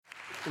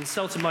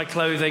Insulted my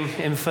clothing,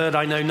 inferred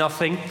I know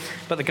nothing,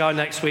 but the guy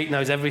next week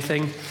knows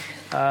everything.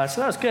 So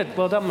that was good.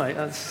 Well done, mate.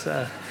 That's,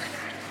 I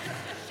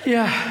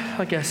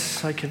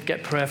guess I could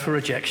get prayer for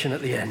rejection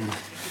at the end.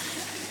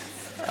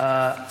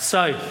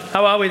 So,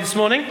 how are we this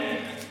morning?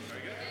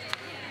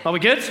 Are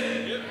we good?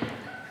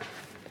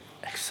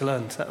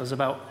 Excellent. That was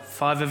about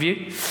 5 of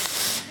you.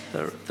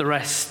 The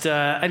rest,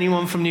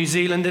 anyone from New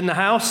Zealand in the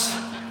house?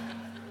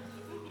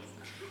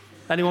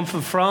 Anyone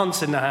from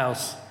France in the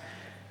house?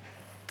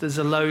 There's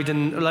a load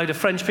of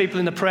French people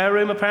in the prayer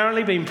room,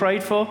 apparently, being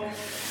prayed for.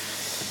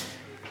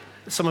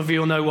 Some of you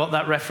will know what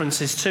that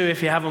reference is to.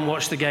 If you haven't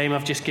watched the game,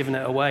 I've just given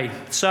it away.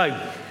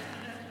 So,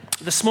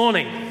 this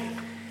morning,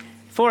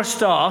 for a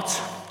start,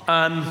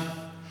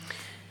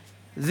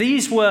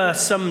 these were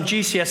some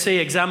GCSE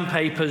exam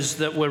papers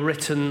that were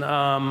written,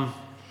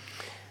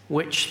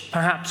 which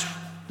perhaps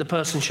the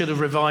person should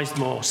have revised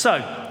more. So,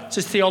 this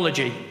is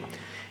theology.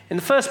 In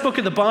the first book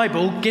of the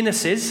Bible,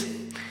 Genesis,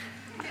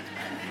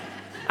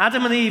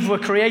 Adam and Eve were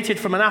created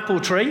from an apple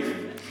tree.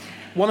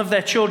 One of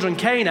their children,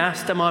 Cain,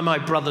 asked, "Am I my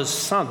brother's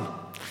son?"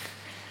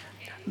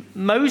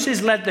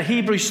 Moses led the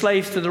Hebrew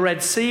slaves to the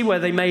Red Sea, where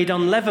they made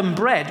unleavened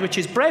bread, which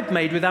is bread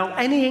made without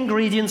any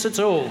ingredients at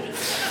all.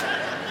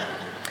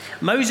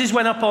 Moses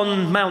went up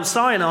on Mount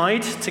Sinai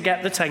to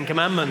get the Ten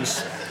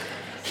Commandments.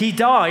 He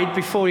died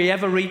before he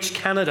ever reached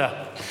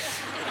Canada.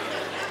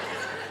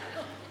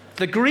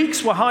 The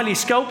Greeks were highly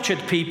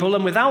sculptured people,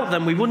 and without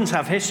them we wouldn't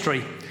have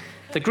history.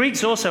 The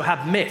Greeks also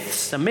had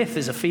myths. A myth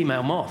is a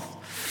female moth.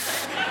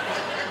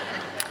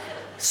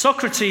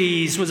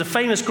 Socrates was a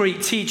famous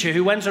Greek teacher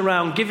who went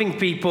around giving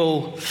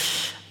people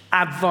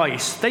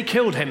advice. They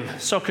killed him.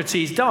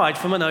 Socrates died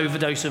from an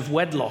overdose of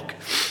wedlock.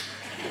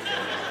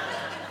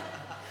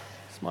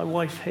 Is my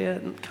wife here?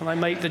 Can I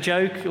make the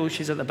joke? Oh,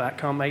 she's at the back.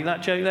 Can't make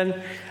that joke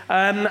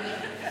then.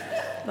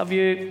 Love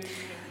you.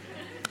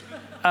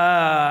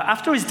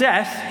 After his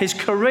death, his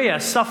career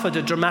suffered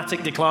a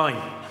dramatic decline.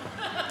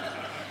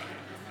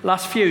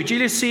 Last few,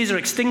 Julius Caesar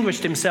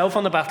extinguished himself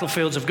on the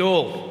battlefields of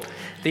Gaul.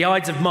 The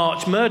Ides of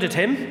March murdered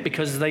him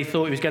because they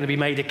thought he was going to be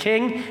made a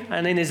king,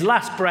 and in his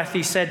last breath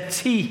he said,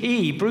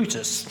 "Tee-hee,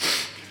 Brutus."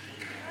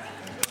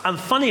 And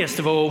funniest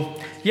of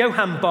all,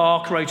 Johann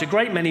Bach wrote a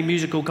great many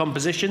musical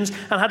compositions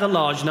and had a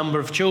large number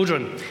of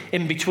children.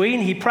 In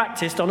between, he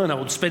practiced on an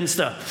old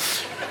spinster,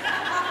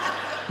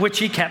 which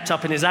he kept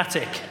up in his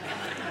attic.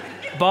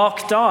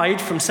 Bach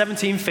died from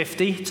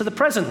 1750 to the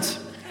present.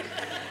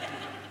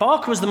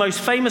 Bach was the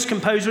most famous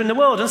composer in the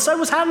world, and so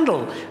was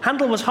Handel.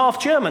 Handel was half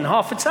German,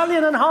 half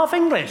Italian, and half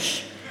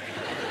English.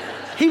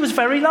 He was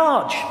very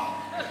large.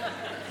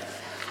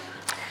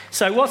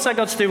 So what's that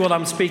got to do with what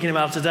I'm speaking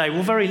about today?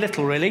 Well, very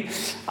little, really,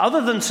 other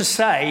than to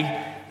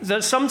say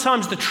that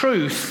sometimes the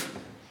truth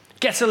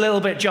gets a little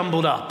bit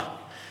jumbled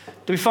up.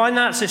 Do we find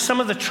that? So some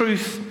of the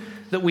truth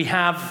that we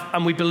have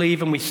and we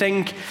believe and we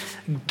think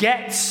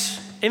gets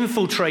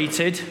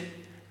infiltrated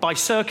by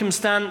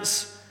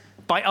circumstance,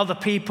 by other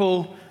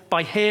people,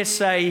 by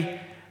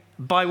hearsay,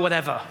 by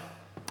whatever.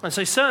 And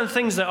so certain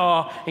things that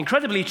are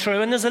incredibly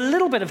true, and there's a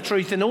little bit of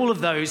truth in all of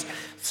those,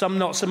 some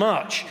not so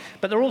much,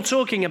 but they're all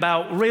talking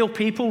about real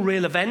people,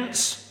 real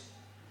events,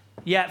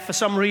 yet for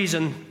some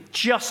reason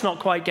just not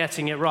quite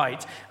getting it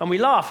right. And we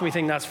laugh and we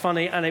think that's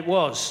funny, and it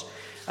was.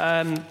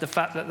 The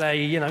fact that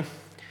they,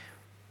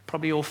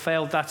 probably all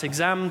failed that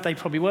exam, they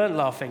probably weren't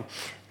laughing.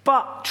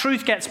 But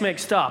truth gets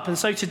mixed up, and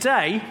so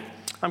today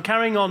I'm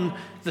carrying on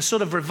the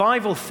sort of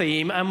revival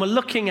theme, and we're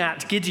looking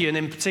at Gideon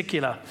in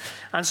particular.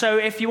 And so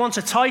if you want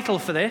a title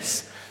for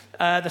this,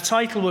 the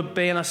title would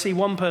be, and I see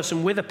one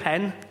person with a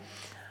pen.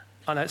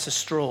 I know it's a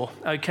straw.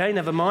 Okay,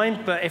 never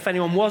mind. But if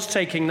anyone was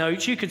taking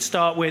notes, you could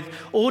start with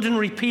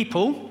Ordinary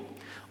People,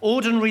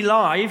 Ordinary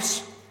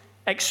Lives,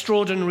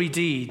 Extraordinary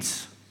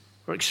Deeds,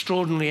 or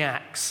Extraordinary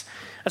Acts.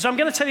 And so I'm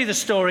going to tell you the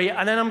story,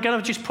 and then I'm going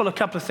to just pull a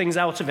couple of things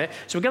out of it.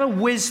 So we're going to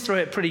whiz through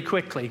it pretty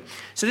quickly.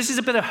 So this is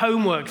a bit of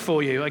homework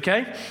for you,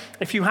 okay?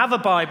 If you have a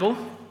Bible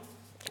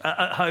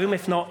at home,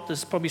 if not,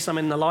 there's probably some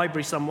in the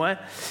library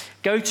somewhere.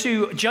 Go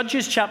to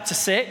Judges chapter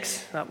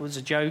 6. That was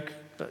a joke,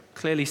 but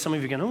clearly some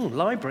of you are going, "Oh,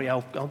 library,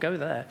 I'll go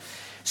there."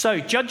 So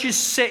Judges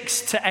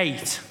 6 to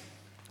 8,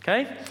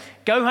 okay?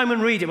 Go home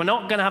and read it. We're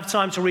not going to have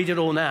time to read it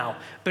all now.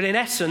 But in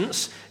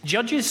essence,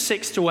 Judges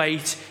 6 to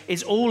 8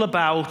 is all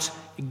about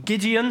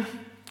Gideon,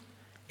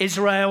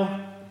 Israel,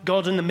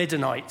 God, and the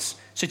Midianites.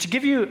 So to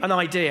give you an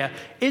idea,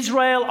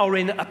 Israel are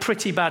in a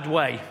pretty bad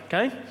way,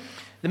 okay?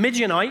 The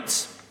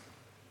Midianites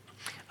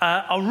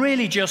are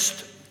really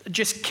just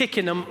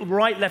kicking them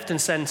right, left, and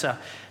center.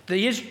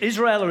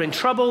 Israel are in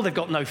trouble. They've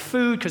got no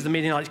food because the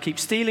Midianites keep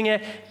stealing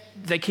it.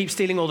 They keep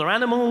stealing all their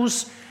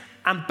animals.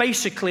 And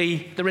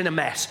basically, they're in a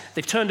mess.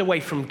 They've turned away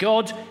from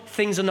God.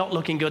 Things are not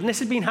looking good. And this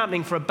has been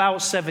happening for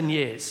about 7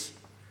 years.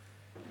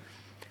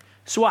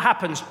 So what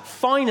happens?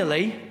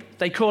 Finally,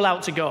 they call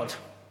out to God.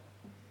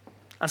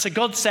 And so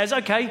God says,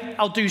 "Okay,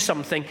 I'll do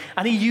something."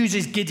 And he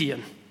uses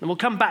Gideon. And we'll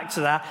come back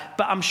to that.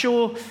 But I'm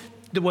sure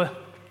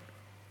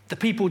the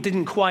people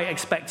didn't quite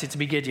expect it to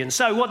be Gideon.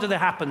 So what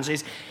happens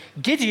is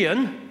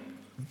Gideon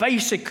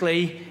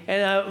basically in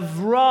a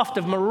raft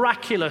of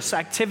miraculous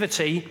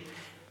activity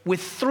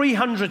with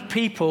 300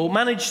 people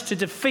managed to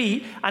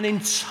defeat an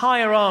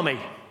entire army.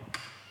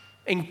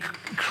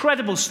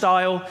 Incredible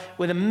style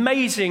with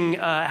amazing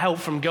help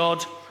from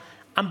God,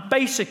 and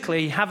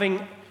basically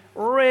having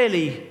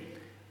really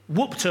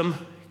whooped them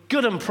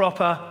good and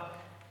proper,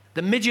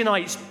 the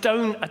Midianites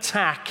don't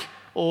attack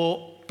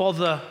or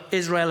bother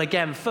Israel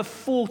again for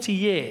 40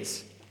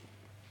 years.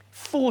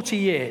 40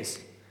 years.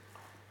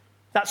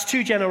 That's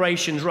 2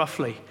 generations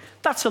roughly.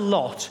 That's a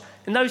lot.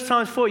 In those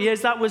times, 40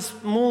 years, that was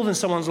more than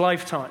someone's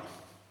lifetime.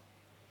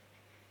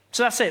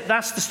 So that's it.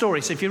 That's the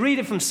story. So if you read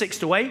it from 6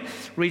 to 8,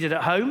 read it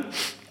at home.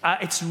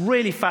 It's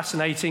really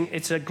fascinating.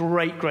 It's a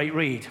great, great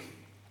read.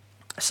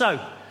 So,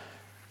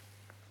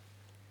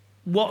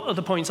 what are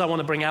the points I want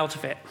to bring out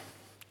of it?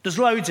 There's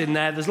loads in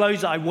there. There's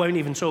loads that I won't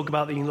even talk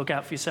about that you can look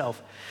at for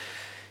yourself.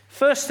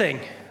 First thing,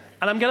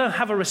 and I'm going to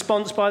have a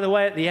response, by the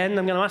way, at the end.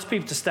 I'm going to ask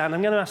people to stand.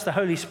 I'm going to ask the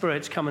Holy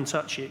Spirit to come and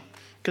touch you.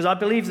 Because I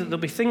believe that there'll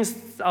be things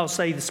I'll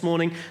say this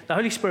morning. The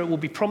Holy Spirit will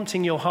be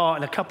prompting your heart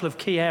in a couple of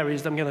key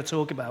areas that I'm going to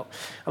talk about.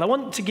 And I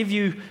want to give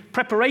you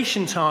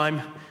preparation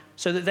time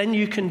so that then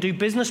you can do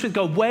business with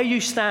God where you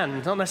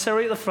stand. Not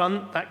necessarily at the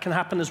front. That can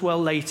happen as well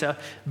later.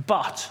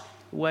 But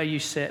where you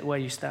sit, where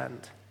you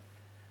stand.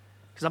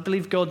 Because I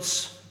believe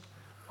God's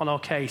on our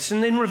case.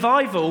 And in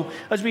revival,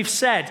 as we've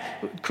said,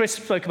 Chris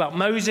spoke about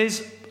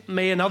Moses,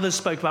 me and others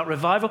spoke about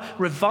revival.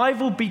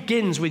 Revival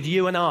begins with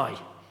you and I.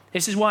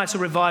 This is why it's a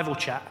revival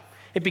chat.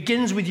 It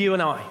begins with you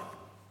and I.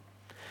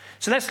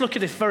 So let's look at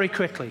this very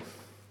quickly.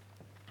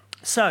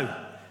 So,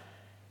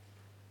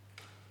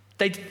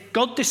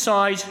 God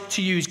decides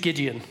to use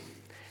Gideon.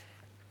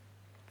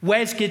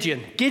 Where's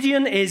Gideon?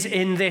 Gideon is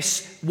in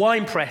this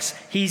wine press.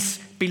 He's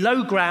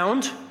below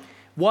ground.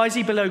 Why is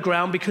he below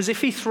ground? Because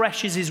if he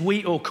threshes his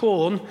wheat or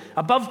corn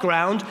above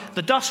ground,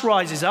 the dust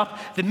rises up,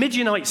 the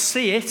Midianites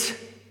see it,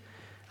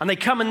 and they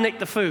come and nick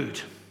the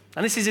food.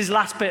 And this is his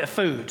last bit of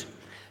food.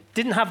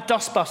 Didn't have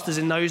dustbusters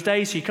in those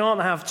days, so you can't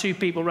have 2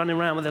 people running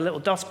around with a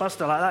little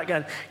dustbuster like that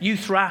going, you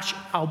thrash,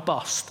 I'll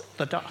bust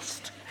the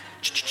dust.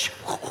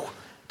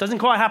 Doesn't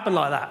quite happen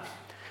like that.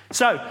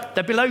 So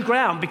they're below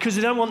ground because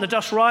they don't want the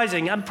dust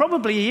rising, and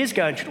probably he is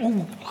going,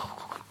 ooh,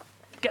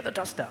 get the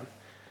dust down,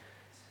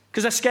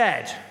 because they're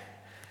scared.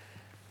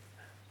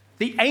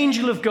 The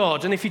angel of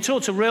God, and if you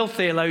talk to real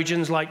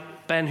theologians like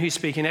Ben, who's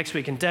speaking next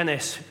week, and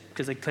Dennis,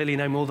 because they clearly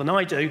know more than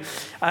I do,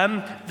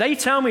 they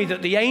tell me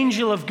that the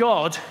angel of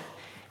God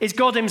is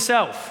God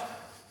himself.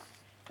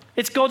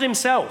 It's God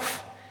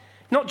himself.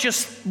 Not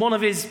just one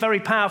of his very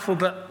powerful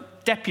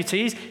but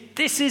deputies.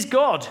 This is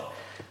God.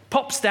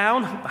 Pops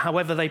down,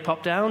 however they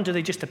pop down. Do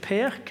they just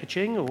appear,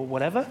 ka-ching, or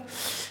whatever?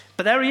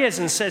 But there he is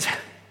and says,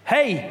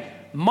 hey,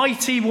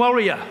 mighty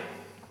warrior.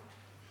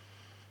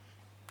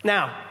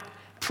 Now,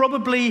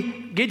 probably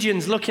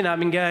Gideon's looking at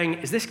him and going,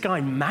 is this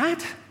guy mad?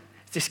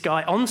 Is this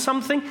guy on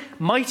something?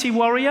 Mighty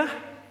warrior?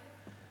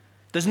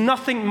 There's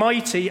nothing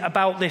mighty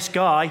about this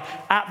guy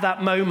at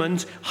that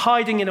moment,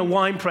 hiding in a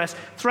wine press,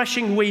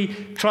 threshing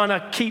wheat, trying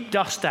to keep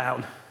dust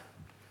down.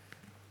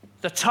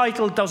 The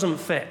title doesn't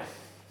fit,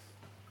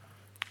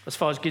 as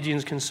far as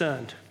Gideon's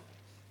concerned.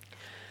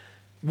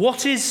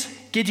 What is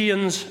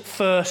Gideon's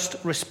first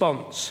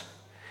response?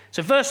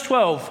 So verse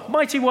 12,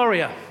 mighty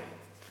warrior.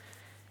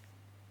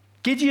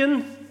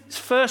 Gideon's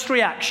first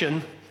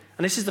reaction,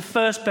 and this is the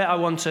first bit I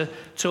want to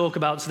talk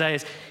about today,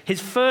 is his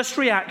first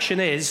reaction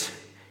is,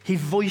 he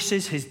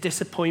voices his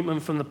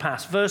disappointment from the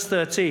past. Verse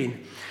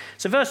 13.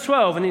 So verse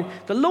 12,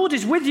 the Lord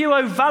is with you,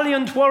 O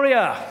valiant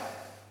warrior.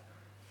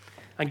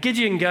 And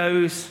Gideon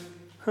goes,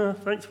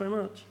 thanks very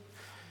much.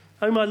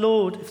 Oh my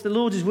Lord, if the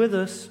Lord is with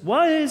us,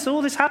 why has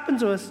all this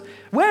happened to us?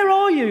 Where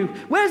are you?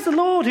 Where's the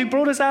Lord who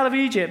brought us out of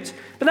Egypt?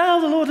 But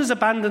now the Lord has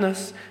abandoned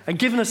us and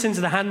given us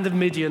into the hand of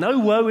Midian. Oh,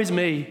 woe is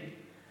me.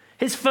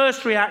 His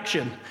first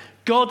reaction,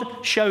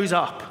 God shows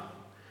up.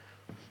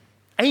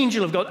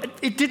 Angel of God.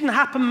 It didn't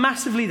happen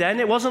massively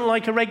then. It wasn't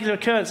like a regular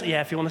occurrence.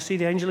 Yeah, if you want to see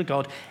the angel of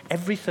God,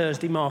 every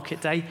Thursday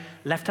market day,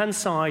 left-hand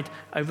side,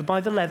 over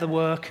by the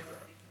leatherwork,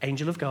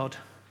 angel of God.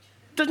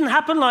 Doesn't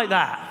happen like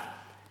that.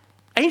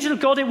 Angel of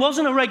God, it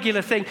wasn't a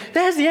regular thing.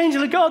 There's the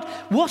angel of God.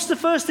 What's the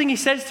first thing he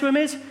says to him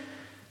is,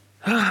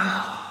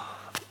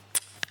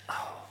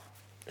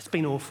 it's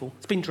been awful.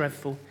 It's been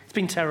dreadful. It's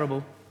been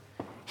terrible.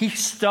 He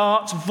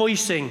starts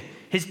voicing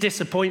his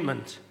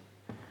disappointment.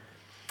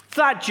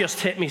 That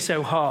just hit me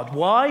so hard.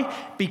 Why?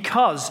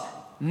 Because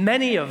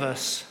many of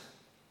us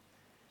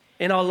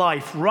in our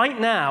life right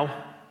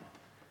now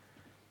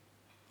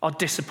are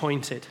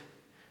disappointed.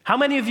 How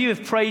many of you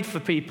have prayed for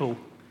people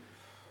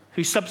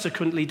who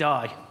subsequently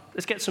die?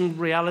 Let's get some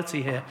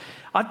reality here.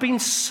 I've been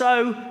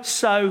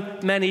so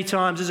many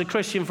times as a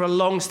Christian for a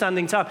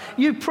long-standing time.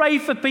 You pray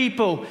for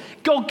people.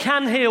 God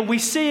can heal. We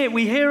see it.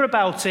 We hear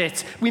about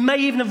it. We may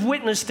even have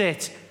witnessed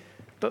it.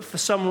 But for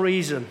some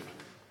reason,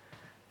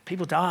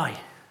 people die.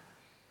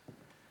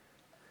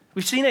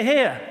 We've seen it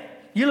here.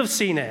 You'll have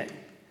seen it.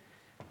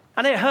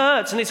 And it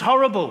hurts and it's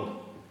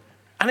horrible.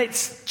 And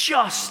it's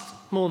just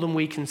more than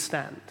we can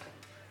stand.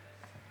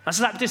 As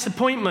that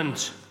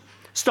disappointment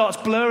starts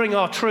blurring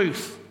our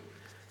truth,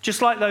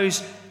 just like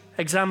those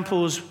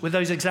examples with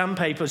those exam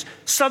papers,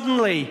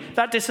 suddenly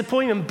that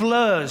disappointment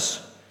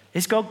blurs.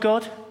 Is God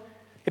God?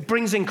 It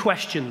brings in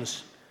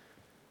questions.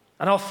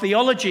 And our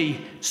theology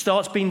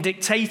starts being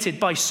dictated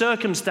by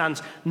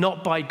circumstance,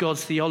 not by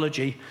God's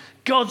theology.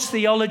 God's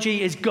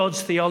theology is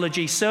God's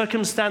theology.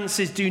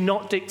 Circumstances do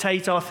not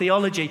dictate our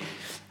theology.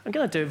 I'm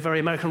going to do it very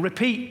American.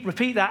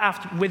 Repeat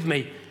that with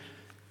me.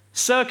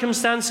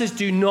 Circumstances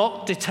do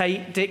not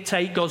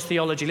dictate God's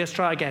theology. Let's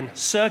try again.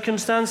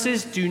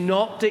 Circumstances do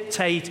not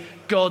dictate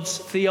God's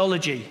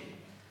theology.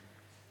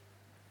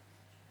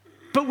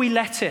 But we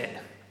let it.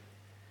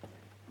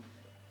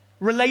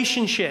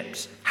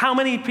 Relationships. How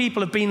many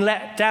people have been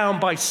let down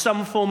by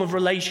some form of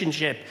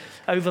relationship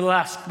over the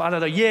last,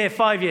 year,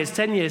 5 years,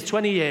 10 years,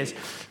 20 years?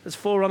 There's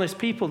 4 honest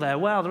people there.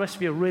 Wow, the rest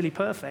of you are really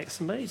perfect. It's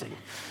amazing.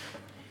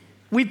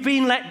 We've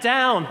been let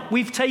down.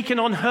 We've taken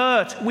on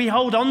hurt. We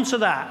hold on to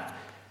that.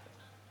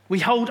 We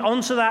hold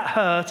on to that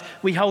hurt.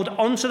 We hold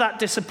on to that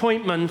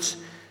disappointment,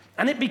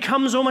 and it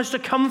becomes almost a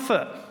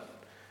comfort.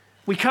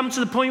 We come to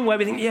the point where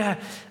we think, yeah,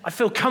 I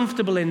feel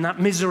comfortable in that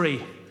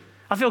misery.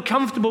 I feel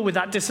comfortable with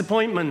that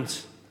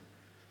disappointment.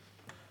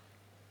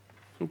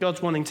 And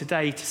God's wanting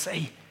today to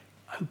say,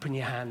 open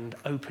your hand,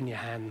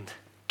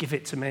 give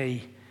it to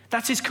me.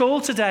 That's his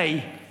call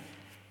today.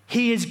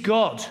 He is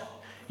God.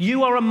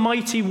 You are a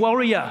mighty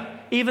warrior.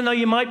 Even though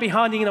you might be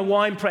hiding in a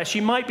wine press,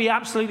 you might be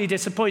absolutely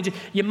disappointed.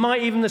 You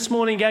might even this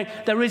morning go,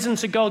 there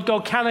isn't a God.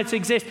 God cannot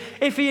exist.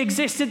 If he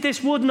existed,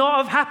 this would not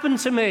have happened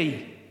to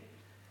me.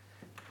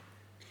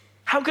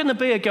 How can there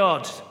be a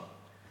God?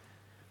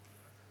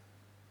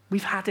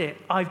 We've had it.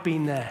 I've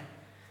been there.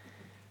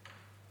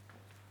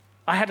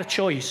 I had a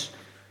choice.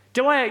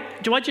 Do I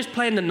just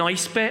play in the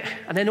nice bit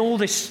and then all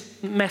this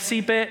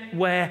messy bit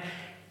where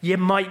you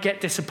might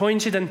get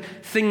disappointed and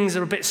things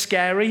are a bit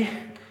scary?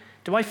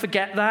 Do I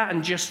forget that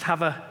and just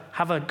have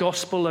a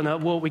gospel and a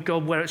walk with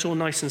God where it's all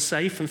nice and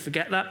safe and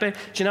forget that bit?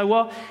 Do you know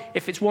what?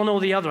 If it's one or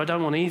the other, I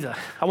don't want either.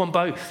 I want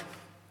both.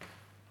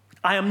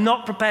 I am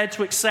not prepared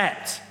to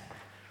accept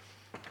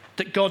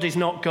that God is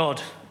not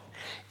God.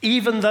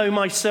 Even though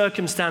my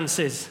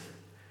circumstances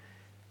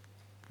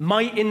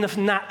might in the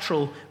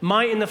natural,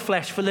 might in the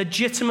flesh, for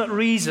legitimate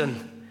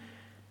reason,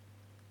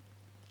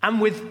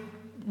 and with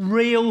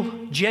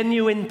real,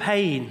 genuine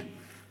pain,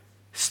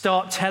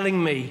 start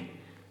telling me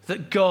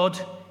that God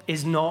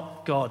is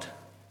not God.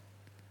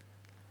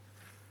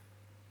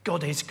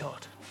 God is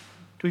God.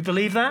 Do we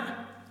believe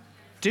that?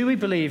 Do we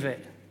believe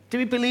it? Do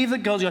we believe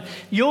that God's God?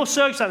 Your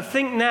circumstance,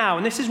 think now,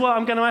 and this is what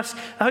I'm going to ask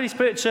the Holy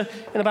Spirit to,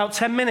 in about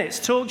 10 minutes,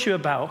 talk to you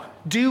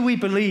about. Do we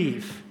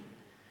believe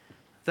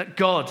that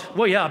God,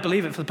 well, yeah, I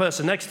believe it for the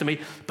person next to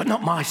me, but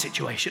not my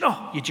situation.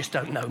 Oh, you just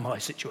don't know my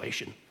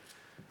situation.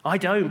 I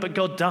don't, but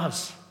God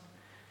does.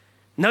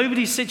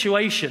 Nobody's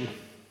situation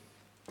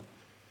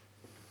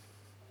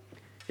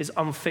is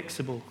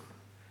unfixable.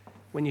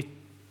 When you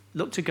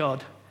look to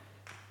God,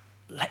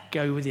 let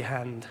go with your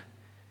hand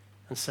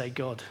and say,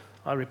 God,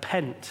 I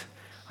repent.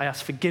 I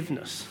ask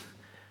forgiveness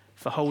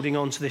for holding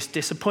on to this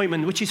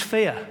disappointment, which is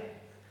fear,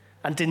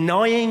 and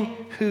denying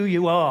who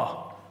you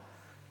are.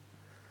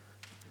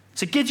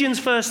 So Gideon's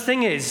first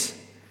thing is,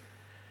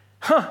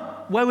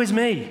 woe is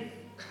me.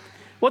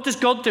 What does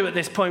God do at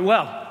this point?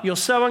 Well, you're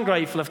so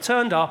ungrateful. I've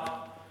turned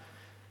up.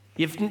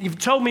 You've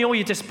told me all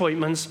your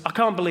disappointments. I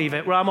can't believe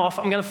it. Well, I'm off.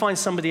 I'm going to find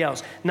somebody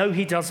else. No,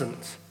 he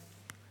doesn't.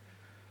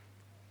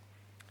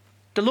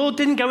 The Lord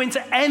didn't go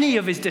into any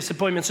of his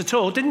disappointments at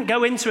all, didn't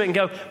go into it and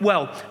go,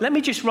 well, let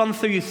me just run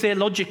through you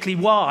theologically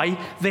why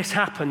this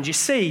happened. You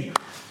see,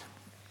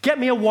 get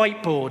me a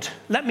whiteboard.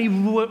 Let me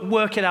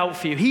work it out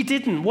for you. He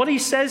didn't. What he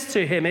says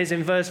to him is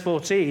in verse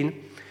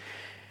 14,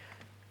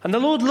 and the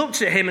Lord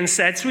looked at him and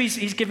said, so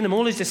he's given him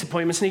all his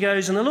disappointments, and he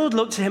goes, and the Lord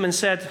looked at him and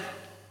said,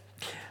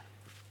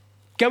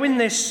 go in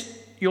this,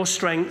 your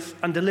strength,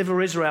 and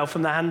deliver Israel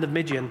from the hand of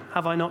Midian.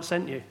 Have I not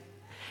sent you?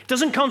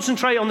 Doesn't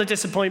concentrate on the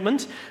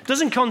disappointment,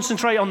 doesn't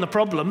concentrate on the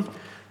problem,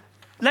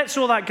 lets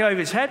all that go over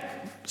his head,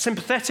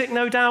 sympathetic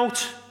no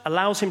doubt,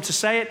 allows him to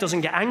say it,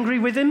 doesn't get angry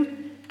with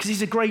him, because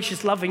he's a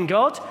gracious, loving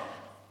God,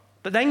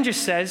 but then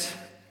just says,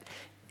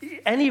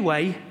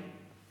 anyway,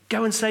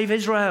 go and save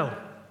Israel.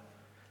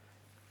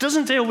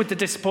 Doesn't deal with the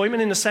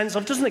disappointment in the sense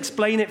of, doesn't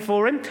explain it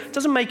for him,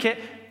 doesn't make it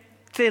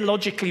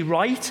theologically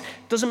right,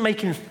 doesn't make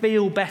him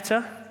feel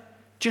better,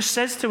 just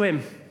says to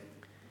him,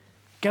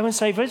 go and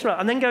save Israel.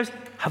 And then goes,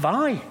 have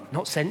I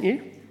not sent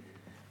you?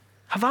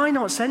 Have I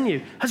not sent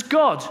you? Has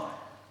God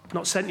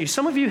not sent you?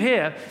 Some of you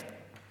here,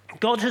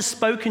 God has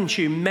spoken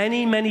to you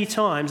many, many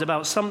times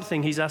about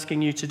something he's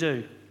asking you to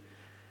do.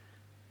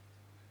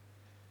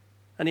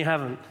 And you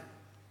haven't.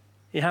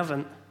 You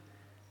haven't.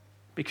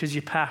 Because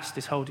your past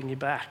is holding you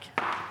back.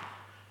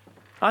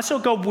 I saw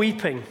God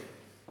weeping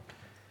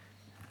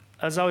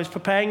as I was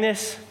preparing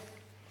this.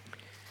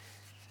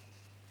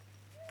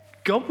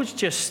 God was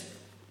just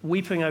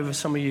weeping over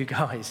some of you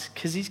guys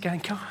because he's going,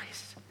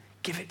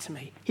 Give it to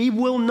me. He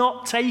will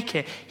not take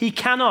it. He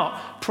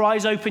cannot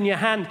prise open your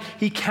hand.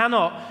 He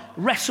cannot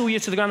wrestle you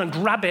to the ground and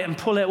grab it and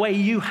pull it away.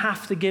 You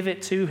have to give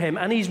it to him.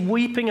 And he's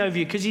weeping over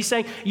you because he's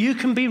saying, you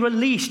can be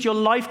released. Your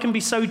life can be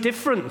so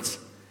different.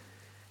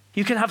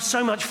 You can have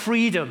so much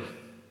freedom.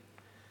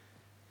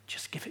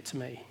 Just give it to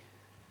me.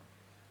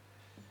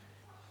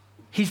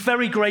 He's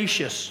very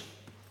gracious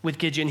with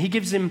Gideon. He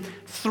gives him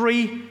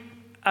 3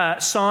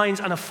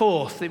 signs and a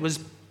 4th. It was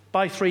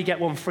buy 3,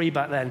 get 1 free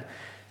back then.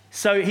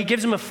 So he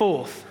gives him a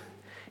 4th.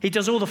 He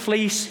does all the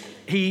fleece.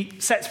 He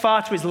sets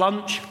fire to his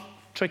lunch.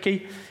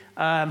 Tricky.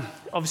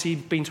 Obviously,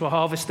 you've been to a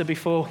harvester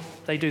before.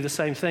 They do the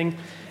same thing.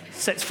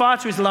 Sets fire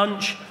to his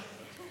lunch,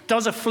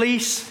 does a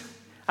fleece,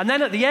 and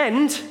then at the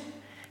end,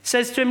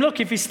 says to him, look,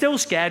 if he's still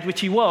scared, which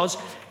he was,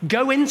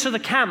 go into the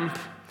camp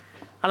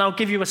and I'll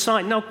give you a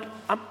sign. Now,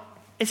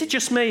 is it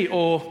just me?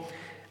 Or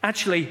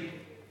actually,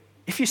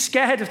 if you're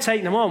scared of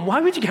taking them on,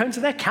 why would you go into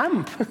their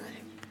camp?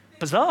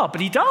 Bizarre,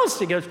 but he does.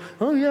 He goes,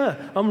 oh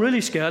yeah, I'm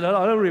really scared.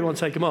 I don't really want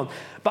to take them on.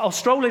 But I'll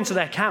stroll into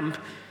their camp.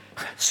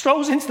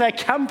 Strolls into their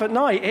camp at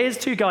night. Here's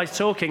 2 guys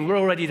talking. We're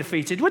already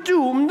defeated. We're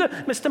doomed,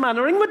 Mr.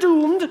 Mannering, we're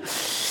doomed.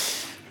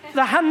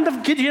 The hand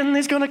of Gideon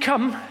is going to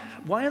come.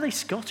 Why are they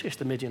Scottish,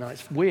 the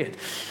Midianites? Weird.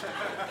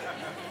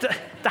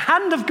 The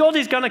hand of God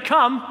is going to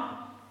come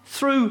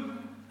through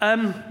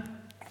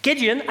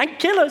Gideon and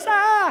kill us.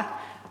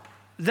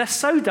 They're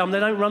so dumb they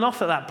don't run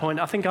off at that point.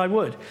 I think I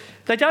would.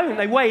 They don't.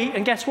 They wait,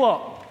 and guess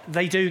what?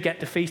 They do get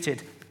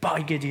defeated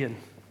by Gideon.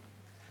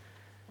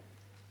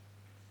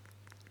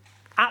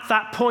 At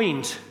that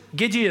point,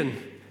 Gideon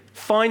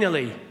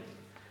finally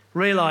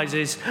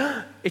realizes,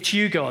 it's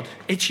you, God.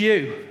 It's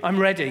you. I'm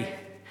ready.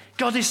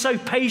 God is so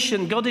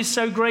patient. God is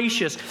so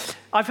gracious.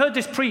 I've heard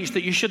this preached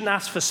that you shouldn't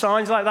ask for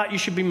signs like that. You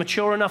should be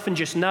mature enough and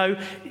just know.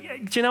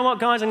 Do you know what,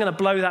 guys? I'm going to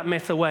blow that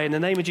myth away. In the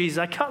name of Jesus,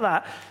 I cut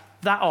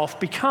that off,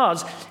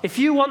 because if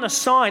you want a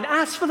sign,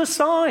 ask for the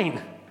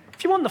sign.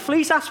 If you want the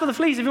fleece, ask for the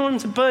fleece. If you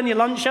want them to burn your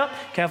lunch up,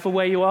 careful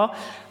where you are,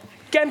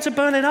 get them to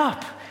burn it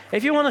up.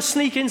 If you want to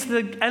sneak into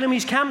the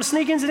enemy's camp,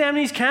 sneak into the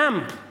enemy's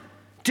camp.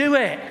 Do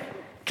it.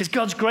 Because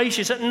God's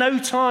gracious. At no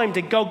time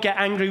did God get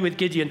angry with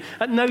Gideon.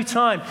 At no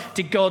time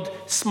did God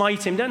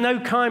smite him. At no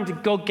time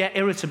did God get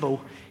irritable.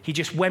 He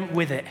just went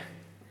with it.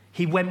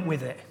 He went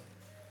with it.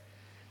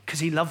 Because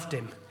he loved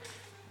him.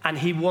 And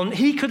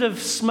he could have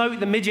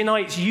smote the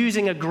Midianites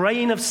using a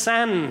grain of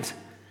sand.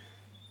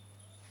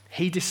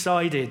 He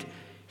decided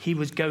he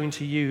was going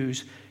to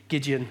use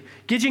Gideon.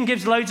 Gideon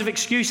gives loads of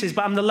excuses,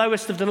 but I'm the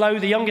lowest of the low,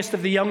 the youngest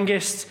of the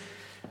youngest.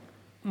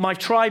 My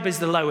tribe is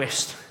the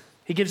lowest.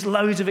 He gives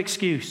loads of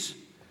excuse.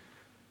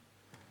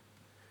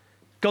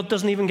 God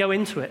doesn't even go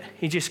into it.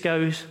 He just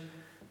goes,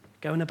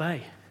 go and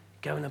obey.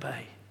 Go and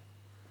obey.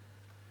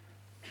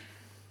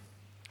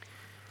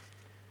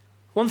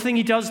 One thing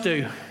he does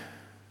do,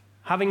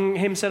 having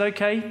him said,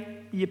 okay,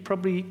 you're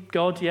probably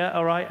God, yeah,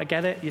 all right, I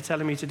get it. You're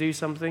telling me to do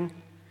something.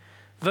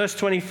 Verse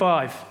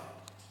 25,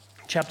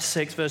 chapter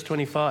 6, verse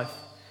 25.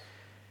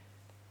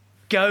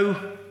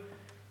 Go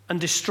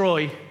and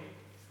destroy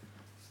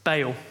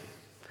Baal.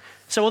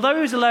 So although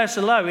he was the lowest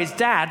of low, his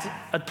dad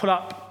had put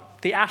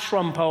up the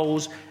Asheron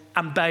poles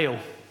and Baal.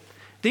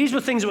 These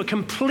were things that were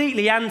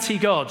completely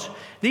anti-God.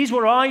 These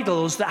were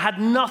idols that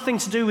had nothing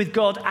to do with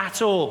God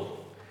at all.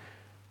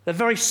 They're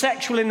very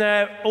sexual in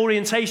their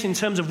orientation in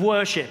terms of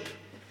worship.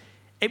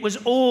 It was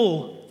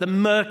all the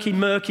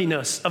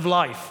murkiness of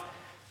life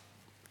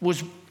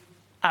was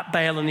at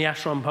Baal and the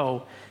Asheron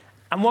pole.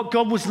 And what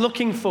God was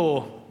looking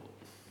for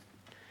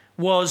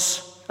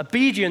was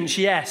obedience,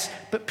 yes,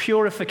 but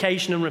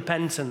purification and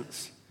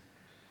repentance.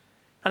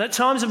 And at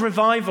times of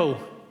revival,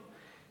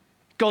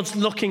 God's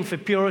looking for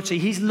purity.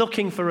 He's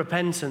looking for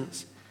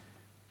repentance.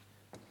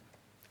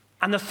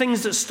 And the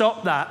things that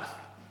stop that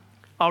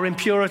are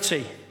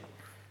impurity,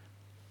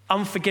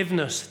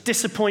 unforgiveness,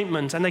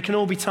 disappointment, and they can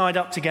all be tied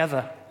up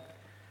together.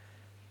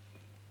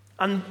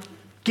 And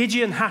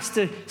Gideon has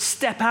to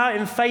step out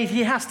in faith.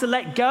 He has to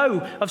let go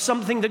of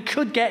something that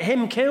could get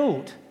him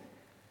killed.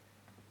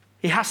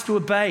 He has to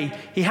obey.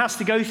 He has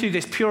to go through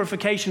this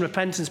purification,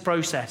 repentance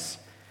process.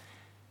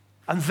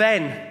 And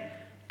then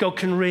God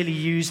can really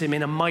use him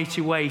in a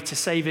mighty way to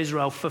save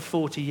Israel for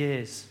 40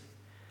 years.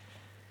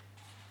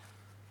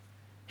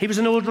 He was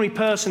an ordinary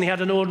person. He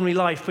had an ordinary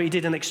life, but he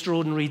did an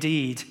extraordinary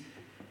deed.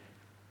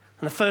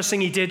 And the first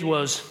thing he did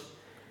was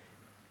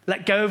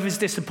let go of his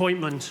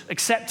disappointment,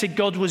 accepted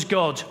God was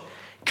God.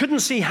 Couldn't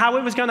see how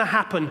it was going to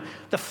happen.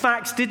 The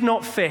facts did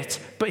not fit,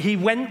 but he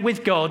went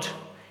with God.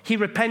 He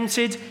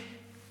repented.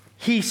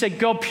 He said,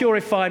 God,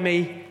 purify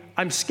me.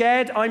 I'm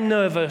scared. I'm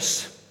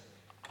nervous.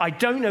 I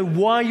don't know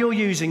why you're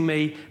using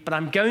me, but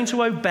I'm going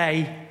to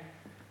obey.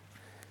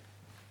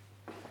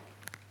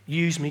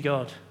 Use me,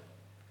 God.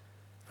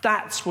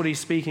 That's what he's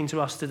speaking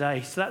to us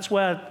today. So that's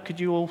where, could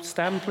you all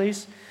stand,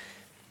 please?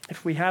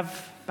 If we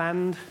have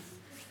band,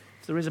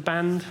 if there is a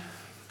band,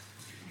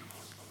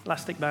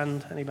 elastic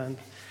band, any band.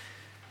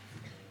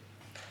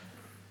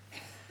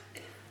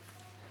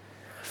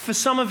 For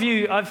some of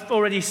you, I've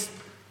already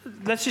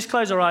let's just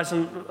close our eyes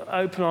and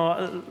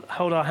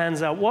hold our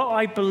hands out. What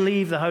I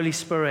believe the Holy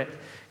Spirit,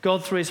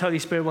 God through his Holy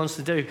Spirit wants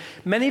to do.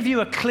 Many of you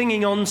are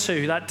clinging on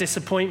to that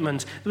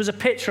disappointment. There was a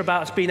picture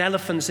about us being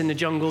elephants in the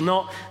jungle,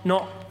 not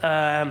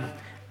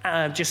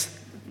just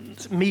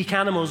meek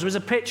animals. There was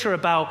a picture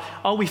about,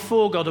 are we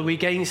for God, or are we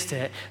against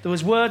it? There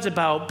was words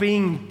about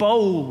being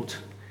bold.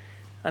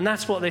 And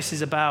that's what this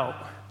is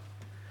about.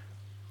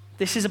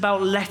 This is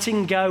about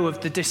letting go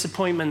of the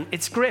disappointment.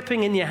 It's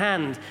gripping in your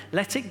hand.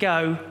 Let it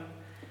go.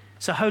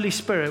 So Holy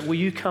Spirit, will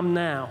you come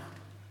now?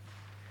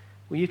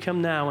 Will you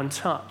come now and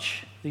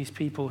touch these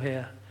people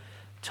here?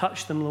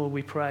 Touch them, Lord,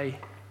 we pray.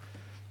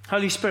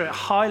 Holy Spirit,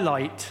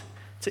 highlight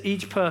to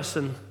each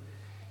person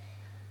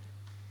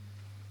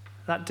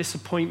that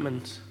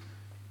disappointment,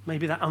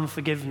 maybe that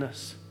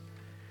unforgiveness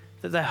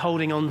that they're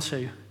holding on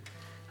to.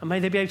 And may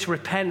they be able to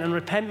repent. And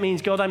repent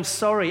means, God, I'm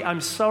sorry.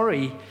 I'm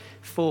sorry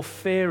for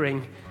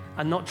fearing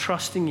and not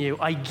trusting you.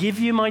 I give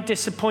you my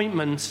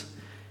disappointment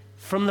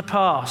from the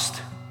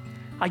past.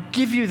 I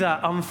give you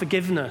that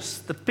unforgiveness.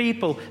 The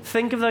people,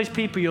 think of those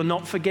people you're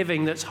not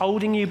forgiving that's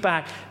holding you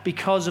back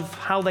because of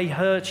how they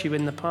hurt you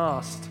in the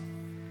past.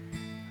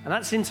 And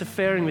that's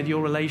interfering with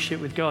your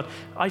relationship with God.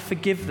 I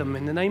forgive them.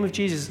 In the name of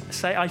Jesus,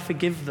 say, I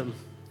forgive them.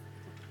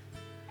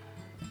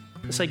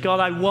 And say, God,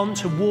 I want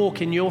to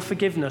walk in your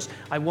forgiveness.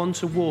 I want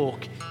to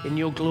walk in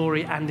your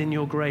glory and in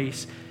your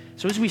grace.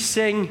 So as we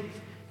sing,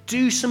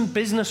 do some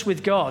business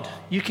with God.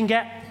 You can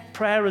get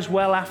prayer as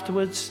well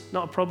afterwards,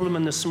 not a problem.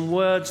 And there's some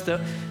words that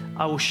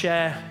I will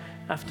share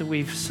after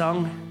we've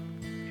sung.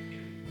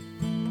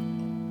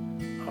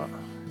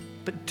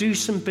 But do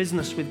some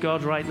business with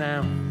God right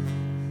now.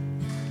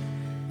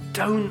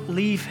 Don't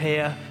leave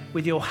here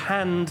with your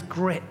hand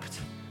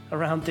gripped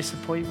around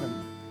disappointment.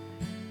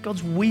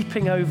 God's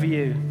weeping over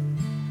you.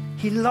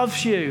 He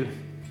loves you.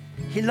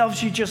 He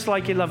loves you just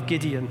like he loved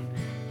Gideon.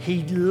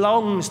 He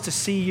longs to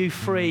see you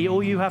free.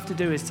 All you have to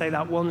do is take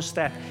that one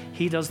step.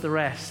 He does the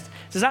rest.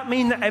 Does that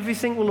mean that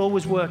everything will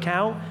always work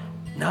out?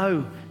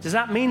 No. Does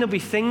that mean there'll be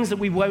things that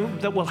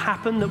will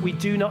happen that we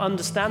do not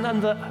understand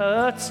and that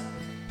hurt?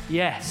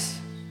 Yes.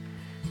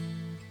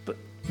 But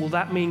will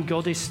that mean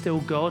God is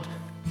still God?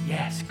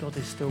 Yes, God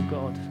is still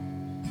God.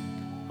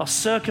 Our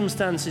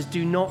circumstances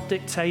do not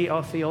dictate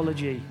our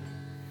theology.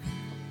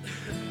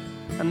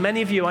 And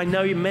many of you, I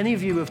know many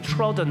of you have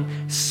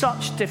trodden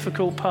such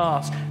difficult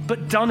paths,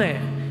 but done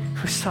it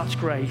with such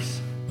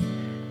grace.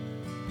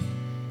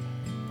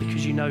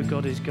 Because you know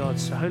God is God.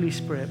 So Holy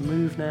Spirit,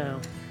 move now.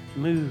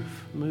 Move,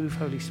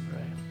 Holy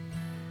Spirit.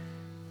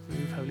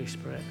 Move, Holy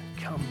Spirit.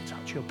 Come,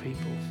 touch your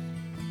people.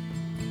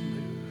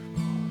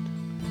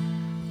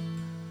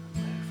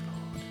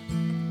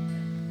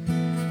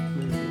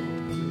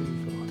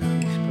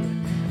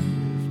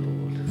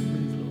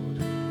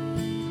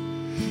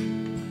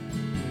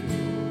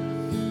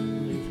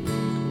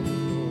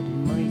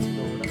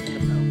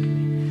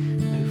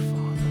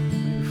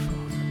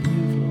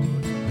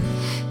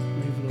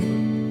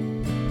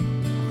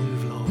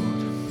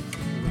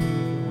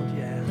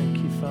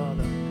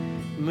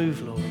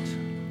 Move, Lord.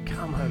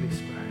 Come, Holy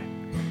Spirit.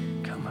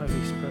 Come,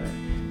 Holy Spirit.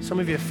 Some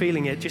of you are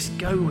feeling it. Just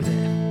go with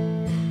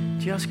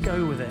it. Just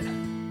go with it.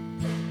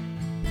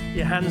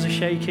 Your hands are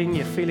shaking.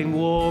 You're feeling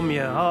warm.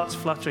 Your heart's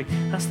fluttering.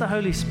 That's the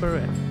Holy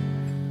Spirit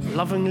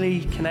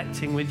lovingly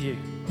connecting with you.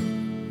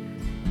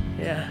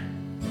 Yeah.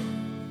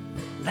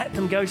 Let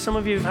them go. Some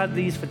of you have had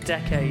these for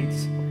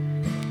decades.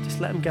 Just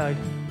let them go.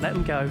 Let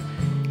them go.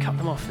 Cut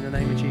them off in the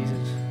name of Jesus.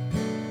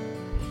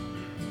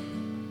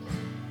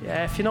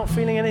 Yeah, if you're not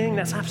feeling anything,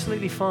 that's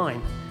absolutely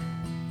fine.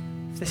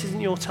 If this isn't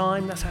your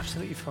time, that's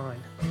absolutely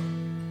fine.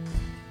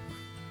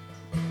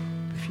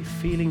 If you're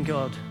feeling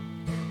God,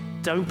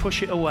 don't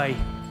push it away.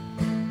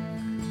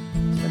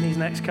 Spend these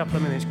next couple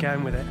of minutes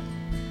going with it.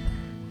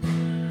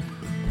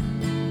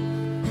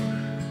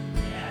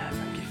 Yeah,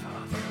 thank you,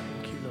 Father.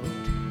 Thank you,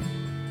 Lord.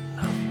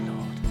 Love you,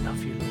 Lord.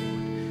 Love you,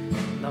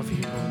 Lord. Love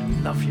you, Lord. We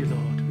love you,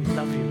 Lord. We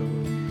love you,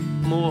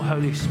 Lord. More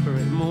Holy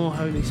Spirit. More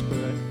Holy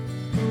Spirit.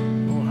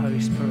 More Holy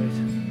Spirit.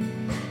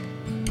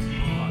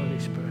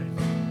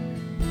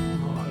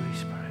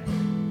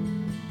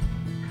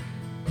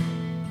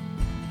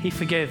 He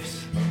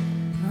forgives.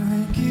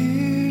 I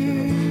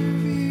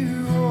give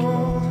you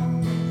all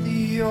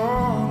the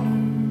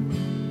honor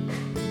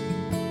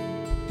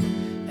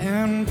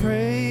and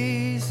praise.